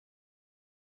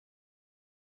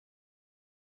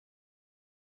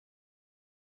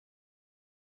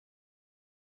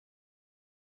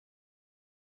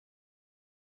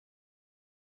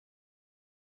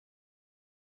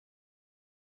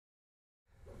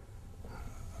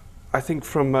I think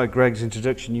from Greg's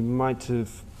introduction, you might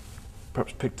have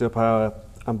perhaps picked up our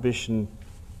ambition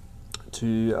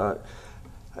to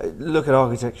look at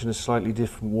architecture in a slightly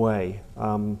different way.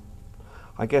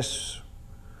 I guess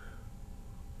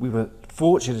we were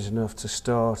fortunate enough to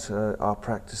start our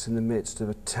practice in the midst of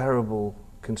a terrible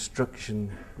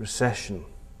construction recession,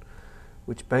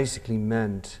 which basically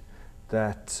meant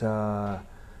that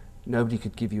nobody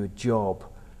could give you a job,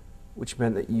 which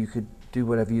meant that you could do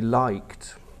whatever you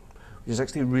liked, which is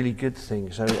actually a really good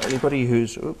thing. So anybody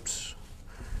who's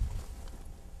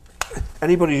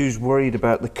worried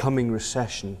about the coming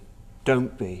recession,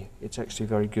 don't be. It's actually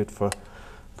very good for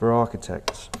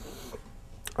architects,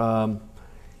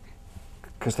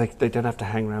 because they don't have to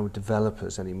hang around with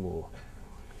developers anymore.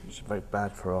 It's very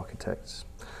bad for architects.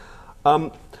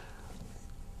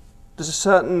 There's a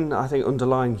certain, I think,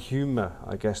 underlying humour,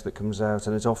 I guess, that comes out,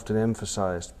 and it's often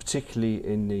emphasised, particularly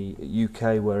in the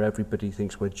UK, where everybody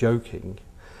thinks we're joking.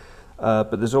 But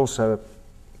there's also,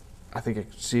 I think, a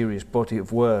serious body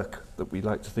of work that we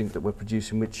like to think that we're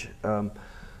producing, which,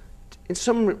 in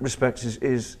some respects,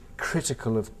 is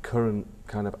critical of current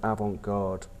kind of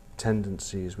avant-garde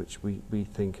tendencies, which we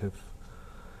think have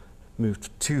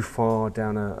moved too far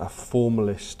down a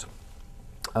formalist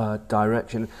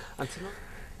direction. And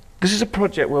this is a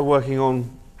project we're working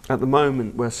on at the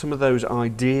moment, where some of those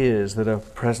ideas that are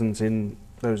present in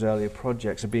those earlier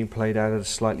projects are being played out at a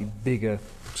slightly bigger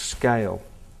scale.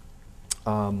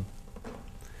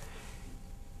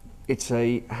 It's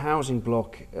a housing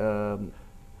block,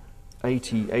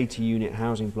 80 unit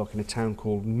housing block in a town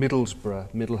called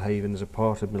Middlesbrough. Middlehaven is a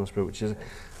part of Middlesbrough, which is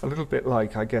a little bit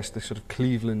like, I guess, the sort of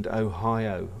Cleveland,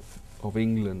 Ohio of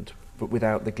England, but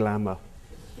without the glamour.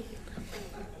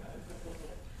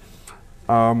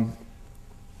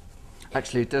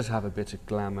 Actually, it does have a bit of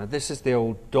glamour. This is the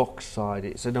old dockside.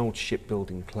 It's an old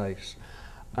shipbuilding place.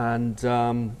 And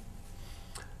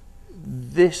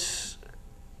this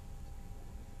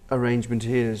arrangement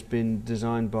here has been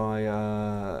designed by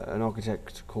an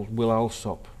architect called Will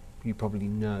Alsop, you probably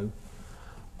know.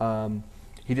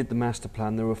 He did the master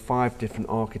plan. There were 5 different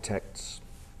architects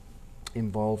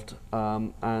involved,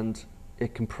 and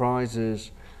it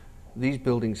comprises these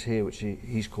buildings here, which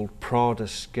he's called Prada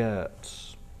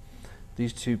skirts.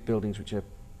 These 2 buildings, which are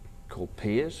called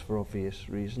piers for obvious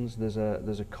reasons. There's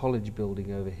a college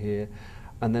building over here,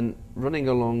 and then running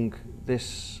along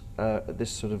this this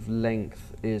sort of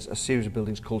length is a series of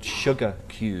buildings called sugar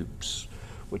cubes,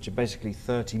 which are basically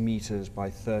 30 metres by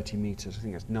 30 metres. I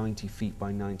think that's 90 feet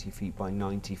by 90 feet by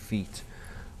 90 feet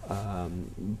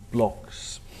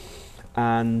blocks.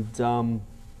 And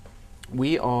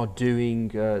we are doing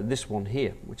this one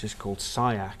here, which is called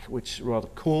CIAC, which rather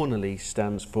cornerly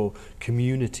stands for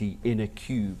Community in a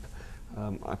Cube.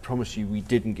 I promise you we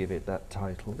didn't give it that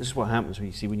title. This is what happens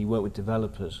when you work with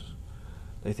developers.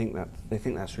 They think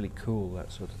that's really cool,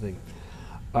 that sort of thing.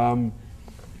 But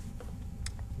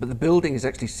the building is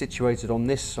actually situated on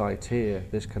this site here,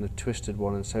 this kind of twisted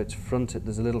one, and so it's fronted.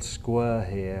 There's a little square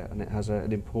here, and it has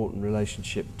an important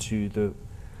relationship to the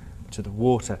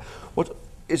water. What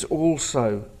is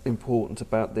also important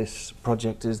about this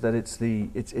project is that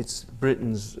it's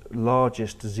Britain's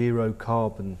largest zero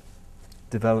carbon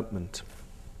development,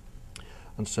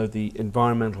 and so the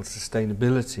environmental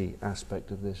sustainability aspect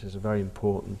of this is a very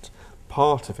important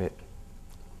part of it.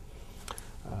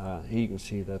 Here you can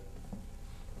see the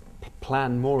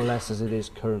plan more or less as it is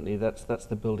currently. That's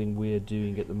the building we're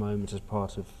doing at the moment as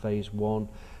part of phase 1.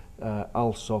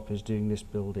 Alsop is doing this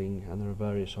building, and there are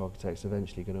various architects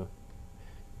eventually going to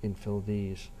infill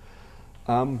these.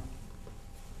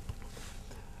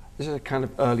 This is a kind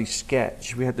of early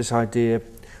sketch. We had this idea.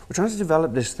 We're trying to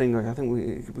develop this thing, like I think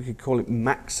we could call it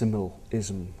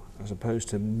maximalism as opposed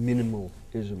to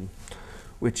minimalism,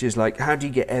 which is like, how do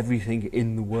you get everything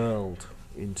in the world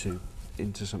into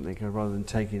something rather than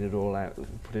taking it all out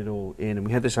and put it all in. And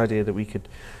we had this idea that we could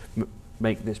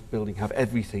make this building have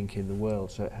everything in the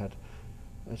world, so it had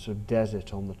a sort of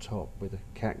desert on the top with a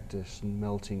cactus and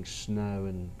melting snow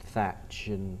and thatch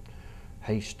and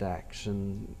haystacks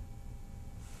and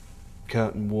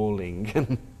curtain walling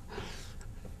and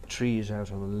trees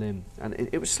out on a limb, and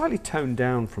it was slightly toned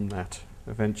down from that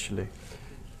eventually.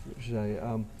 This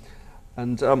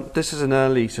is an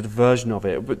early sort of version of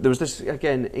it, but there was this,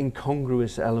 again,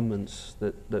 incongruous elements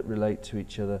that relate to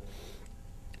each other.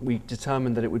 We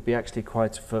determined that it would be actually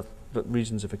quite, for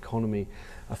reasons of economy,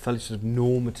 a fairly sort of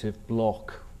normative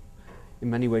block, in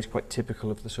many ways quite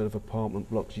typical of the sort of apartment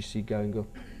blocks you see going up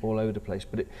all over the place,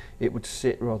 but it would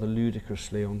sit rather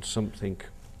ludicrously on something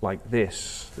like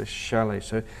this chalet.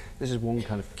 So this is one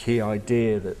kind of key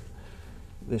idea that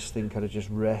this thing kind of just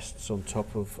rests on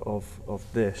top of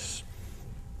this.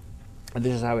 And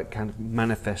this is how it kind of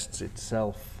manifests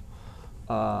itself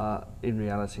in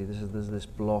reality. There's this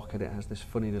block and it has this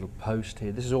funny little post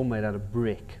here. This is all made out of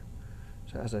brick.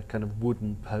 So it has a kind of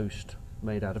wooden post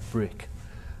made out of brick.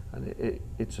 And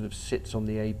it sort of sits on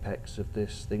the apex of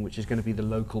this thing, which is going to be the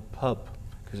local pub,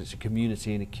 because it's a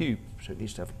community in a cube, so it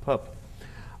needs to have a pub.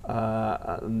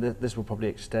 And this will probably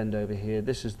extend over here.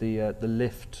 This is the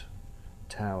lift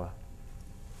tower.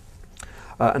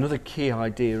 Another key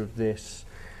idea of this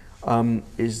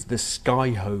is the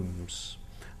sky homes.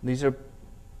 And these are a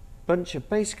bunch of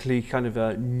basically kind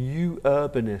of new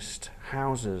urbanist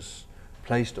houses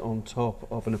placed on top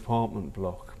of an apartment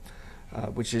block,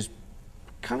 which is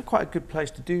kind of quite a good place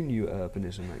to do new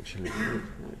urbanism, actually.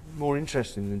 More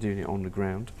interesting than doing it on the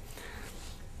ground.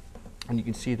 And you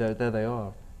can see there they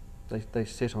are. They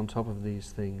sit on top of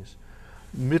these things.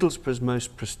 Middlesbrough's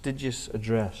most prestigious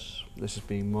address, this is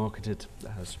being marketed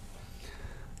as.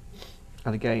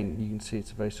 And again, you can see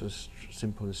it's a very sort of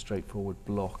simple and straightforward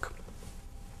block.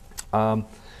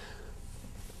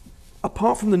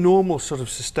 Apart from the normal sort of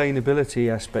sustainability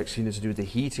aspects, to do with the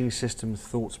heating system,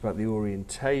 thoughts about the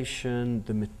orientation,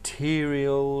 the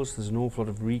materials, there's an awful lot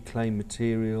of reclaimed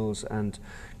materials and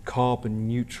carbon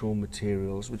neutral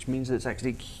materials, which means that it's actually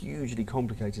a hugely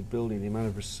complicated building, the amount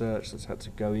of research that's had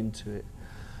to go into it.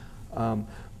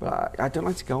 But I don't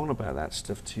like to go on about that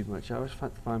stuff too much. I always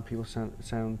find people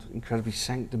sound incredibly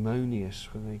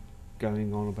sanctimonious when they're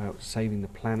going on about saving the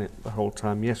planet the whole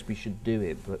time. Yes, we should do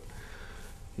it, but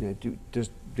does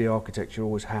the architecture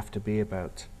always have to be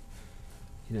about,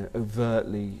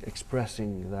 overtly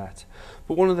expressing that?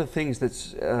 But one of the things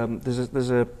that's there's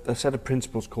a set of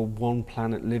principles called One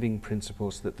Planet Living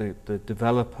principles that the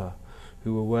developer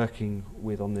who we're working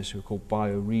with on this, who are called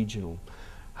Bioregional,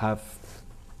 have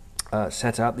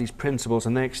set out these principles,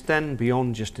 and they extend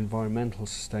beyond just environmental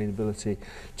sustainability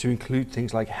to include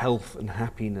things like health and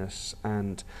happiness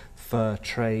and fair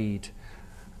trade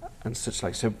and such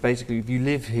like. So basically, if you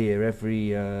live here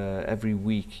every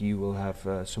week, you will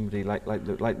have somebody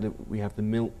we have the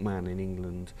milkman in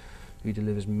England, who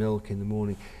delivers milk in the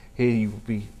morning. Here you will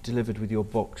be delivered with your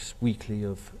box weekly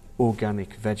of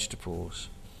organic vegetables.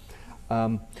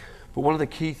 But one of the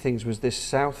key things was this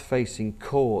south-facing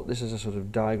court. This is a sort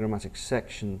of diagrammatic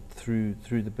section through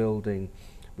the building,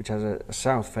 which has a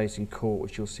south-facing court,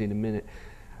 which you'll see in a minute,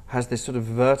 has this sort of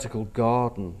vertical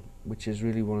garden, which is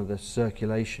really one of the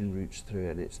circulation routes through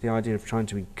it. It's the idea of trying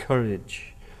to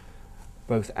encourage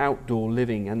both outdoor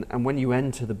living and when you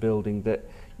enter the building, that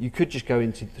you could just go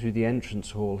through the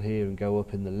entrance hall here and go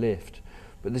up in the lift,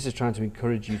 but this is trying to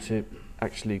encourage you to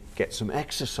actually get some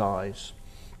exercise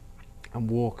and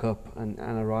walk up and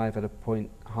arrive at a point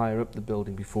higher up the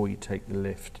building before you take the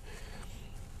lift.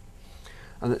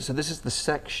 And so this is the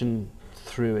section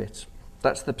through it.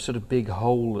 That's the sort of big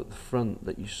hole at the front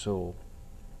that you saw.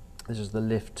 This is the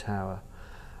lift tower.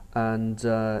 And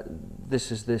this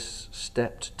is this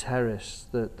stepped terrace.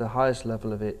 The highest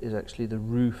level of it is actually the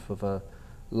roof of a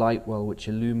light well which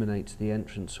illuminates the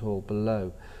entrance hall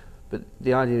below. But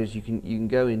the idea is you can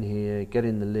go in here, get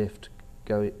in the lift,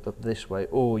 go up this way,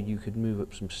 or you could move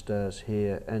up some stairs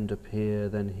here, end up here,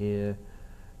 then here,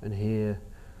 and here.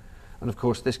 And of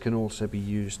course this can also be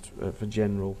used for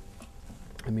general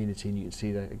amenity, and you can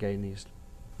see that again, these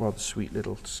rather sweet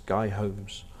little sky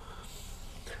homes.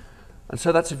 And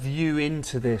so that's a view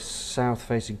into this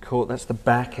south-facing court. That's the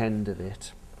back end of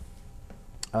it.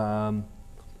 And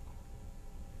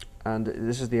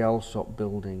this is the Alsop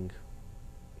building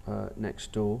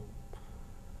next door.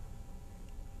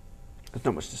 There's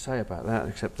not much to say about that,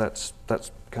 except that's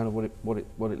kind of what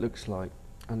it looks like.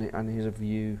 And here's a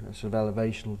view, a sort of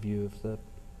elevational view of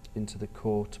into the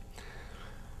court.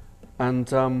 And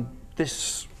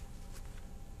this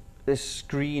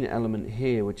screen element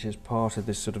here, which is part of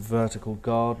this sort of vertical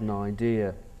garden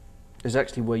idea, is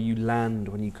actually where you land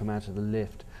when you come out of the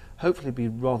lift. Hopefully be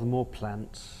rather more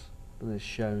plants than is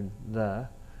shown there,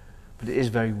 but it is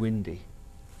very windy.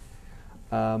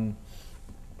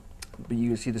 But you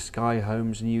can see the sky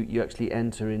homes, and you actually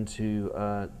enter into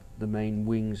the main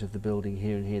wings of the building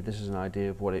here and here. This is an idea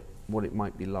of what it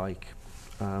might be like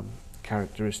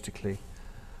characteristically.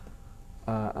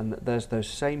 And there's those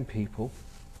same people,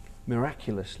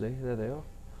 miraculously, there they are,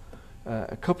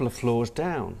 a couple of floors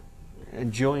down,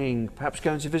 enjoying, perhaps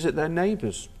going to visit their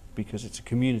neighbours, because it's a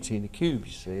community in a cube,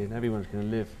 you see, and everyone's going to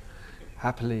live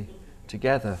happily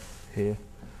together here.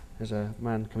 There's a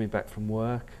man coming back from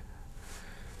work.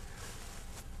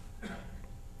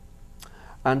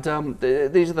 And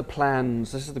these are the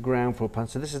plans. This is the ground floor plan.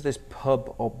 So this is this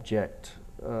pub object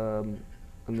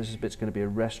and this bit's going to be a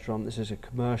restaurant. This is a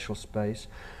commercial space.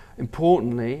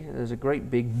 Importantly, there's a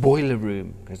great big boiler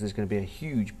room, because there's going to be a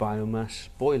huge biomass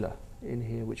boiler in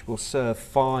here which will serve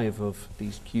 5 of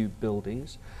these cube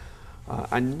buildings.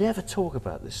 I never talk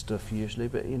about this stuff usually,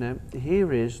 but you know,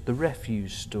 here is the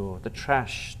refuse store, the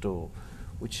trash store,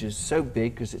 which is so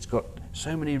big because it's got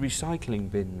so many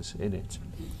recycling bins in it.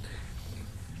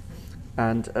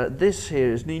 And this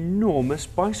here is an enormous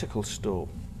bicycle store,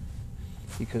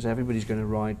 because everybody's going to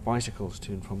ride bicycles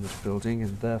to and from this building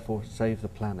and therefore save the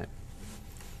planet.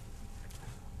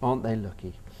 Aren't they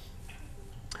lucky?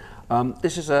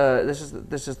 This is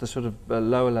the sort of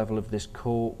lower level of this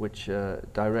court, which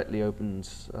directly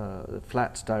opens, the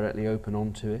flats directly open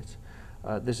onto it.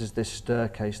 This is this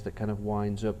staircase that kind of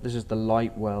winds up. This is the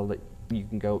light well that you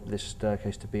can go up this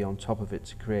staircase to be on top of it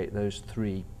to create those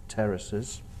 3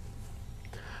 terraces.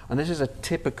 And this is a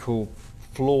typical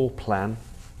floor plan.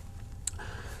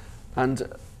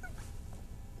 And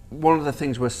one of the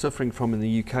things we're suffering from in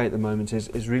the UK at the moment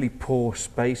is really poor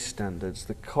space standards.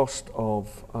 The cost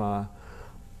of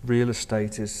real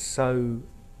estate is so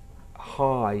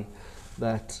high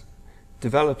that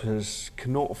developers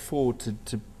cannot afford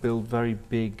to build very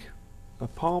big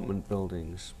apartment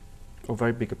buildings, or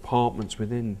very big apartments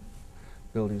within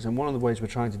buildings. And one of the ways we're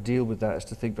trying to deal with that is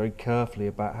to think very carefully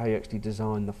about how you actually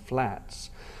design the flats.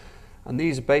 And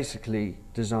these are basically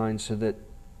designed so that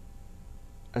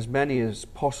as many as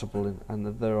possible, and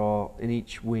that there are, in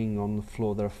each wing on the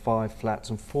floor, there are 5 flats,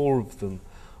 and 4 of them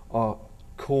are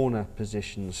corner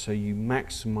positions, so you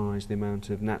maximise the amount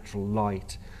of natural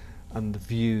light and the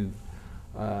view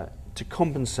to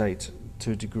compensate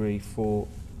to a degree for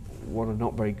what are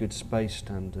not very good space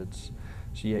standards.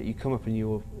 So yeah, you come up in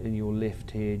your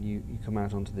lift here, and you come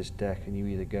out onto this deck, and you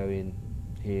either go in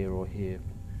here or here.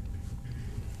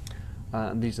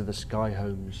 And these are the sky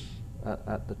homes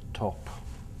at the top.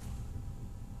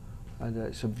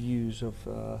 And some views of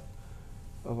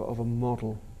a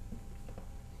model.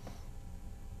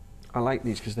 I like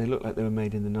these because they look like they were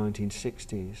made in the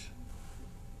 1960s.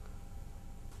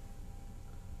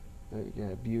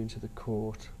 Yeah, view into the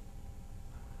court.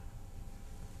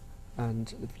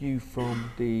 And the view from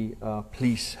the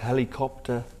police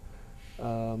helicopter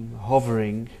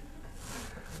hovering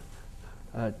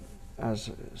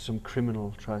as some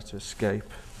criminal tries to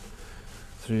escape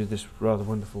through this rather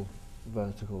wonderful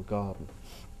vertical garden.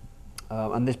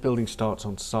 And this building starts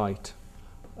on site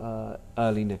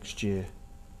early next year.